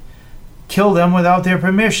will kill them without their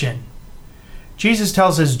permission. Jesus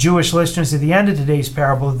tells his Jewish listeners at the end of today's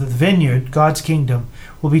parable that the vineyard, God's kingdom,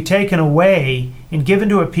 will be taken away and given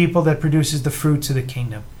to a people that produces the fruits of the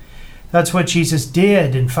kingdom. That's what Jesus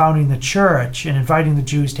did in founding the church and inviting the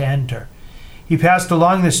Jews to enter. He passed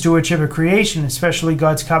along the stewardship of creation, especially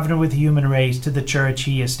God's covenant with the human race, to the church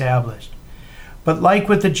he established. But like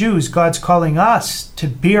with the Jews, God's calling us to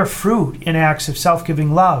bear fruit in acts of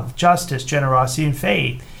self-giving love, justice, generosity, and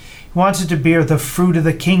faith. He wants us to bear the fruit of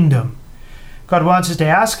the kingdom. God wants us to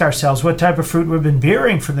ask ourselves what type of fruit we've been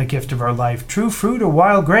bearing from the gift of our life, true fruit or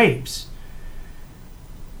wild grapes.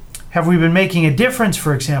 Have we been making a difference,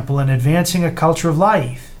 for example, in advancing a culture of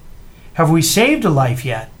life? Have we saved a life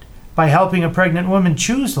yet by helping a pregnant woman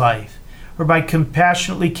choose life, or by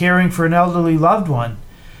compassionately caring for an elderly loved one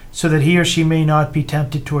so that he or she may not be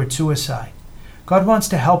tempted toward suicide? God wants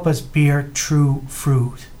to help us bear true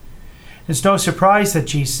fruit. It's no surprise that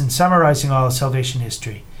Jesus, in summarizing all of salvation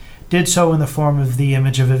history, did so in the form of the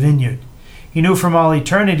image of a vineyard. He knew from all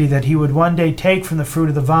eternity that he would one day take from the fruit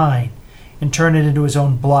of the vine and turn it into his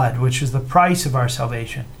own blood, which was the price of our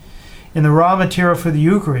salvation. In the raw material for the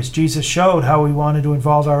Eucharist, Jesus showed how he wanted to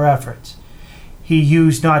involve our efforts. He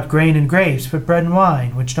used not grain and grapes, but bread and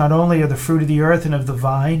wine, which not only are the fruit of the earth and of the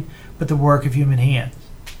vine, but the work of human hands.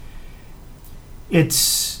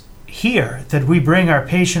 It's here that we bring our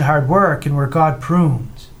patient hard work and where God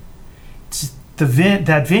prunes. It's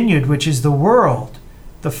that vineyard which is the world,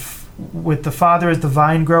 with the Father as the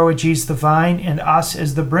vine grower, Jesus the vine, and us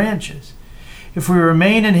as the branches. If we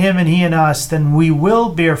remain in him and he in us, then we will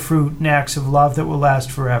bear fruit in acts of love that will last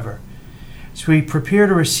forever. As we prepare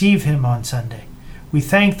to receive him on Sunday, we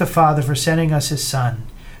thank the Father for sending us his Son,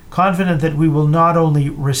 confident that we will not only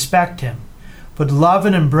respect him, but love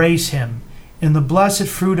and embrace him in the blessed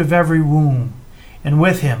fruit of every womb, and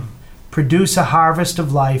with him produce a harvest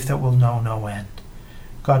of life that will know no end.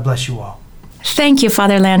 God bless you all. Thank you,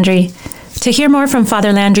 Father Landry. To hear more from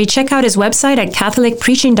Father Landry, check out his website at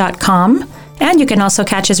catholicpreaching.com, and you can also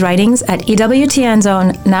catch his writings at EWTN's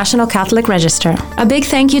own National Catholic Register. A big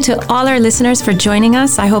thank you to all our listeners for joining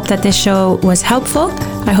us. I hope that this show was helpful.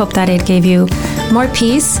 I hope that it gave you more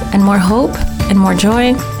peace and more hope and more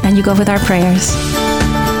joy, and you go with our prayers.